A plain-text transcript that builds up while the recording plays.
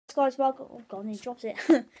Guys, welcome. Oh god, he drops it.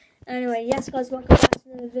 Anyway, yes guys, welcome back to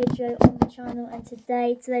another video on the channel, and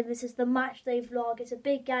today this is the match day vlog. It's a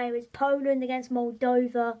big game. It's Poland against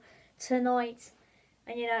Moldova tonight,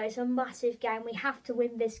 and you know, it's a massive game. We have to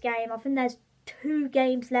win this game. I think there's 2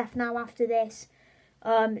 games left now after this,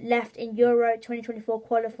 left in Euro 2024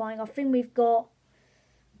 qualifying. I think we've got,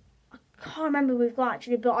 I can't remember who we've got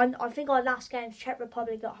actually, but I think our last game is Czech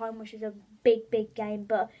Republic at home, which is a big game,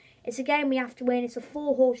 but it's a game we have to win. It's a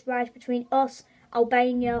 4-horse race between us,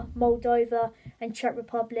 Albania, Moldova and Czech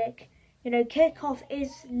Republic. You know, kickoff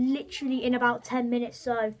is literally in about 10 minutes,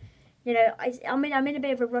 so you know, I'm in a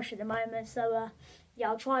bit of a rush at the moment, so yeah,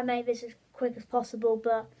 I'll try and make this as quick as possible.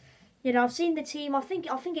 But you know, I've seen the team. I think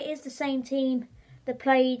it is the same team that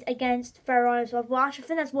played against Faroe. So well, actually, I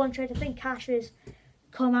think that's one trade. I think Cash has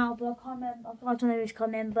come out, but I can't remember. I don't know who's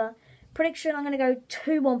come in, but prediction, I'm going to go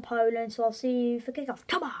 2-1 Poland, so I'll see you for kickoff.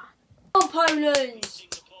 Come on! Come on, Poland!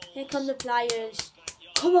 Here come the players.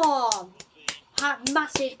 Come on!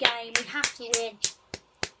 Massive game, we have to win.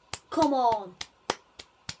 Come on!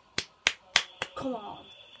 Come on.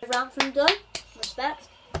 Round from done, respect.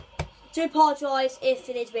 Do apologise if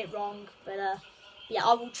it is a bit wrong, but yeah,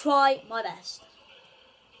 I will try my best.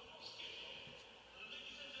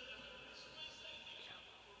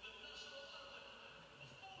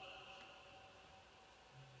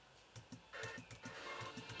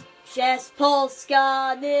 Jest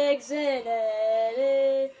Polska niech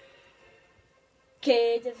żyje,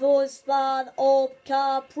 kiedy wózpan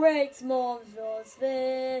obka prejdzmą z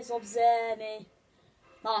ziemi.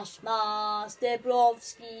 Masz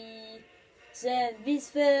Dębrowski, zem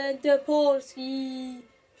Wisły do Polski,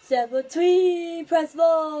 zem twój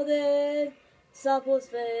prezwodem, za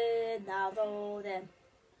swym narodem.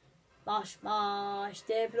 Masz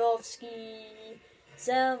Dębrowski,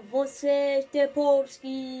 zem Wisły do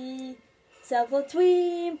Polski, za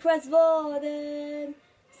twój prezwodem,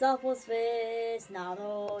 za swym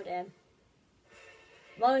narodem.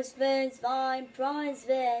 Most wins wine, prize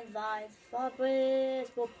wins wine,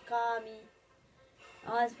 fabrics popkami.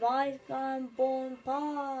 Als Weiblein bon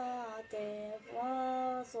Pate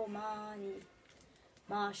was Omani.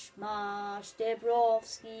 Masz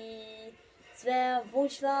Dębrowski, Sven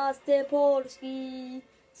Wuszwas de Polski,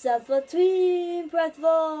 Self-Twin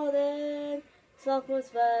Predwodem,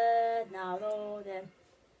 Sopus-Wed Narodem.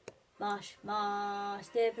 Masz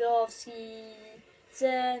Dębrowski,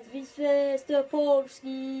 Sven Wuszwas de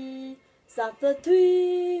Polski,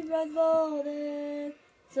 Self-Twin Predwodem,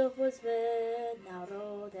 Sopus-Wed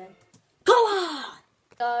Narodem. Come on!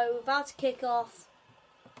 So, we're about to kick off.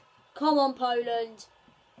 Come on, Poland.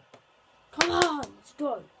 Come on, let's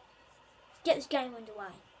go. Get this game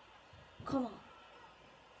underway. Come on.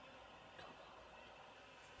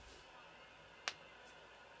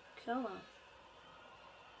 Come on.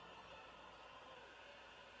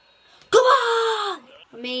 Come on!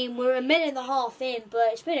 I mean, we're a minute and a half in,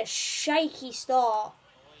 but it's been a shaky start.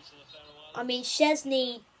 I mean,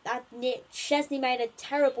 Szczesny made a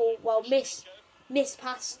terrible, miss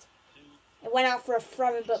pass. It went out for a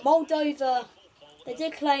throw-in, but Moldova, they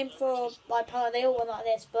did claim for like penalty. They all went like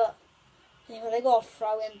this, but you know, they got a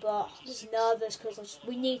throw-in. But I'm just nervous because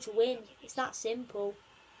we need to win. It's that simple.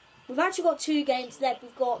 We've actually got 2 games left.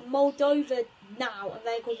 We've got Moldova now, and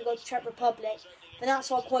then of course we've got the Czech Republic. And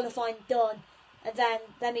that's our qualifying done. And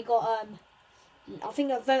then we got I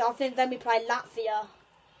think then we play Latvia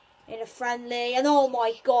in a friendly. And oh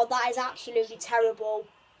my god, that is absolutely terrible.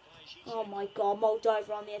 Oh my god,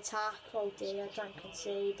 Moldova on the attack. Oh dear, don't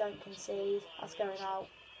concede. That's going out.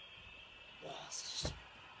 Yes.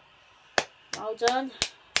 Well done.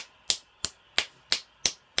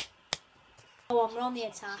 Come on, we're on the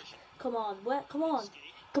attack. Come on, come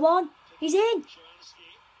on. He's in.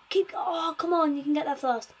 Oh, come on, you can get that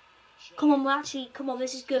first. Come on,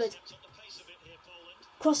 this is good.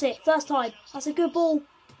 Cross it, first time. That's a good ball.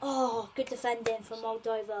 Oh, good defending from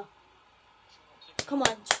Moldova. Come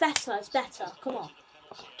on, it's better. Come on,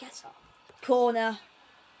 get up. Corner.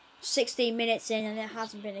 16 minutes in, and it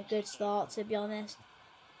hasn't been a good start, to be honest.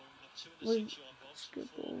 It's a good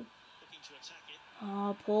ball.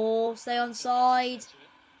 Oh, Paul, stay on side.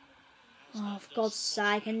 Oh, for God's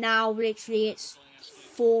sake. And now, literally, it's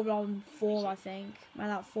 4-on-4, I think.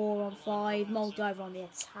 About 4-on-5. Moldova on the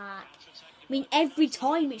attack. I mean, every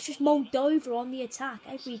time, it's just Moldova on the attack.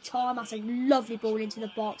 Every time, that's a lovely ball into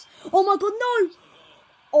the box. Oh, my God, no!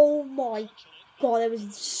 Oh, my God, it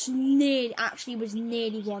was nearly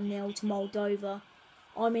 1-0 to Moldova.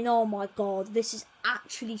 I mean, oh, my God, this is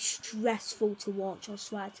actually stressful to watch, I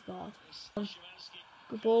swear to God.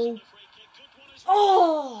 Good ball.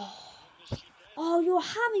 Oh! Oh, you're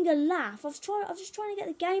having a laugh. I was just trying to get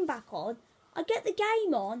the game back on. I get the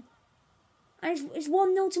game on, and it's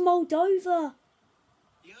 1-0 to Moldova.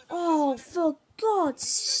 Oh, for God's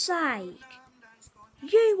sake.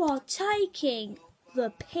 You are taking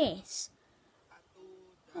the piss.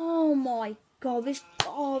 Oh my God, this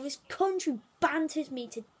country banters me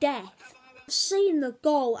to death. I've seen the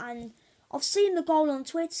goal on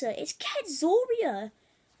Twitter. It's Kedzoria.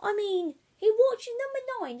 I mean, he watching number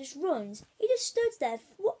 9 just runs. He just stood there.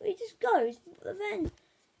 He just goes. And then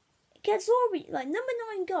Kedzoria, like number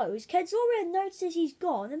 9 goes. Kedzoria notices he's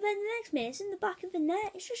gone, and then the next minute it's in the back of the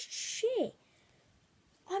net. It's just shit.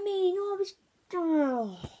 I mean,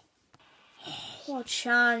 what a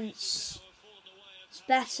chance. It's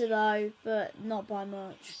better though, but not by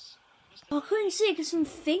much. I couldn't see it because some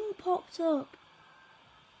thing popped up.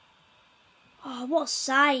 Oh, what a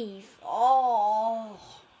save. Oh.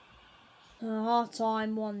 Half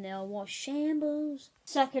time 1-0. What shambles.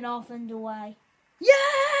 Second half underway.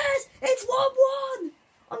 Yes! It's 1-1!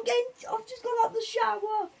 I've just got out the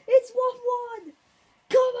shower. It's 1-1.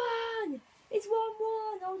 Come on! It's 1-1.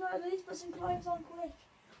 Oh no, I need to put some clothes on quick.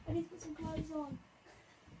 I need to put some clothes on.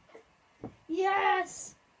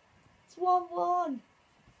 Yes! It's 1-1.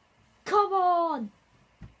 Come on!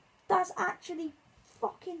 That's actually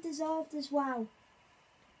fucking deserved as well.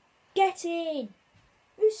 Get in!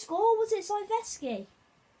 Who scored? Was it Saiveski?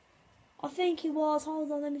 I think it was.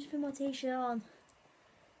 Hold on, let me just put my t-shirt on.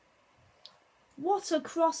 What a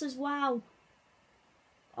cross as well.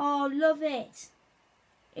 Oh, love it.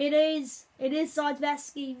 It is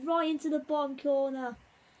Saiveski right into the bottom corner.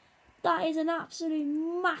 That is an absolute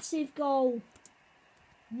massive goal.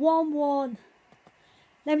 1-1.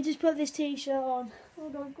 Let me just put this t-shirt on.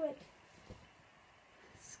 Hold on, quick.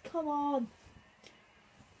 Come on.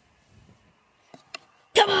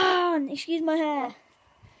 Come on! Excuse my hair.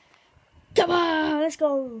 Come on, let's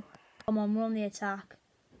go. Come on, we're on the attack.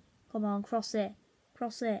 Come on, cross it.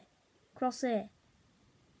 Cross it. Cross it.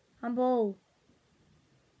 Handball.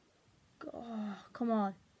 Oh, come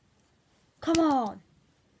on. Come on.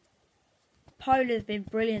 Poland have been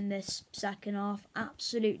brilliant this second half.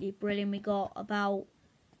 Absolutely brilliant. We got about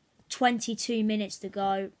 22 minutes to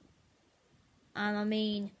go. And I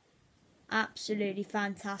mean, absolutely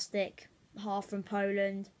fantastic half from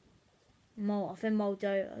Poland. I think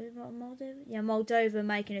Moldova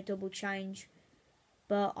making a double change.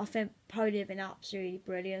 But I think Poland have been absolutely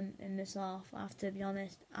brilliant in this half. I have to be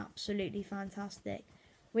honest, absolutely fantastic.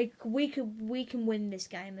 We can win this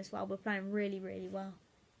game as well. We're playing really, really well.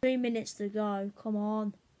 2 minutes to go. Come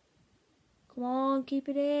on. Come on, keep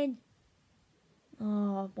it in.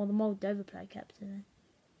 Oh, well, the Moldova player kept it in.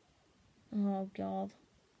 Oh, God.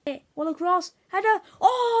 Well, across. Header.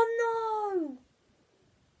 Oh, no.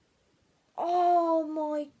 Oh,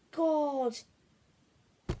 my God.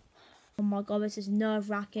 Oh, my God, this is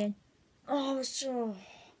nerve-wracking. Oh, it's so...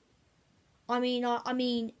 I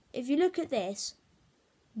mean, if you look at this,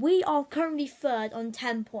 we are currently third on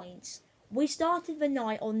 10 points. We started the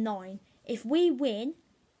night on 9. If we win...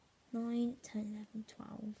 9, 10, 11,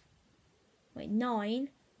 12... Wait, 9,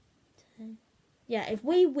 10... Yeah, if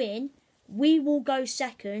we win, we will go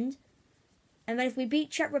second. And then if we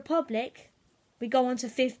beat Czech Republic, we go on to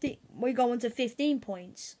 15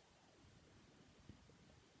 points.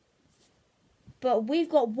 But we've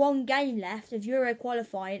got one game left of Euro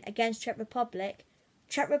qualifying against Czech Republic.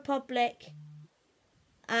 Czech Republic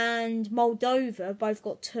and Moldova both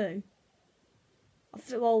got 2.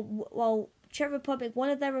 Well, Czech Republic, one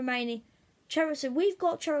of their remaining... So we've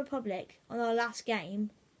got Czech Republic on our last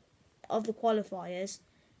game of the qualifiers.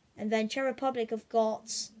 And then Czech Republic have got...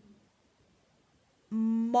 Is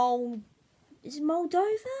it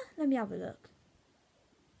Moldova? Let me have a look.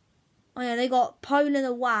 Oh yeah, they got Poland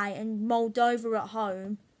away and Moldova at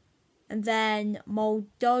home. And then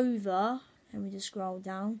Moldova... Let me just scroll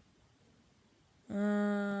down.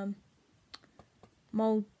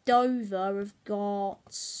 Moldova have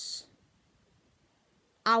got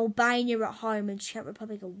Albania at home and Czech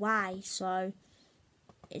Republic away. So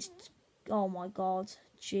it's... Oh my God.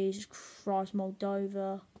 Jesus Christ,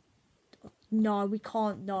 Moldova. No, we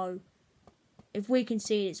can't, no. If we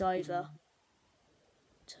concede, it's over.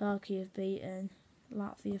 Turkey have beaten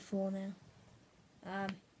Latvia 4-0.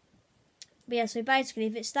 But yeah, so basically,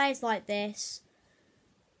 if it stays like this,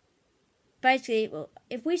 basically, well,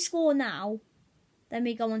 if we score now, then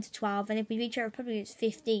we go on to 12, and if we beat Czech Republic, it's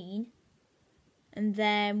 15. And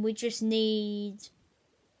then we just need...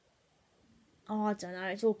 Oh, I don't know,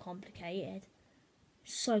 it's all complicated.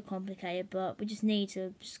 So complicated, but we just need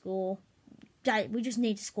to score. We just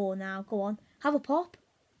need to score now. Go on. Have a pop.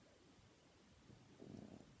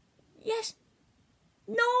 Yes.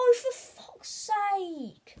 No, for fuck's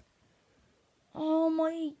sake. Oh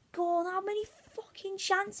my god, how many fucking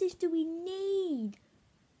chances do we need?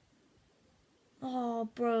 Oh,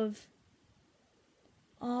 bruv.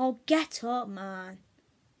 Oh, get up, man.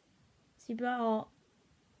 See, bro,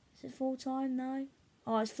 is it full time now?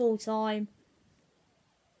 Oh, it's full time.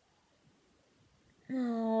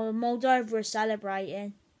 Oh, Moldova are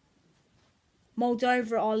celebrating.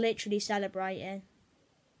 Moldova are literally celebrating.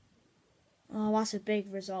 Oh, that's a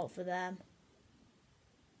big result for them.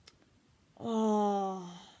 Oh.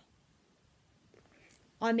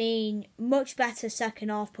 I mean, much better second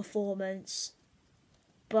half performance.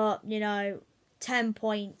 But, you know, 10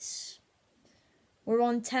 points. We're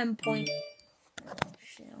on 10 points. Oh,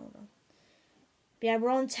 shit, hold on. But yeah,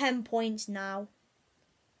 we're on 10 points now.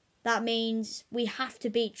 That means we have to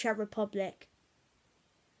beat Czech Republic.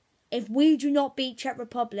 If we do not beat Czech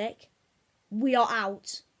Republic, we are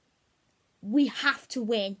out. We have to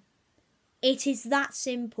win. It is that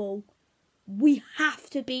simple. We have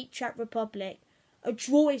to beat Czech Republic. A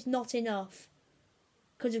draw is not enough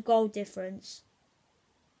because of goal difference.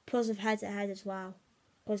 Plus of head-to-head as well.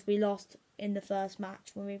 Because we lost in the first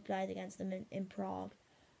match when we played against them in Prague.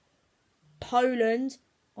 Poland,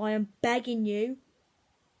 I am begging you,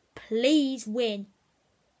 please win.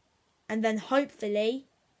 And then hopefully,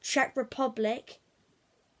 Czech Republic,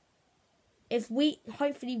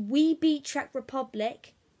 hopefully we beat Czech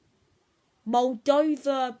Republic,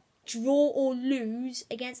 Moldova draw or lose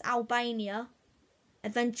against Albania,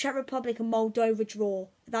 and then Czech Republic and Moldova draw.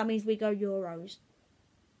 That means we go Euros.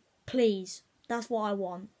 Please, that's what I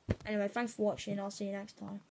want. Anyway, thanks for watching. I'll see you next time.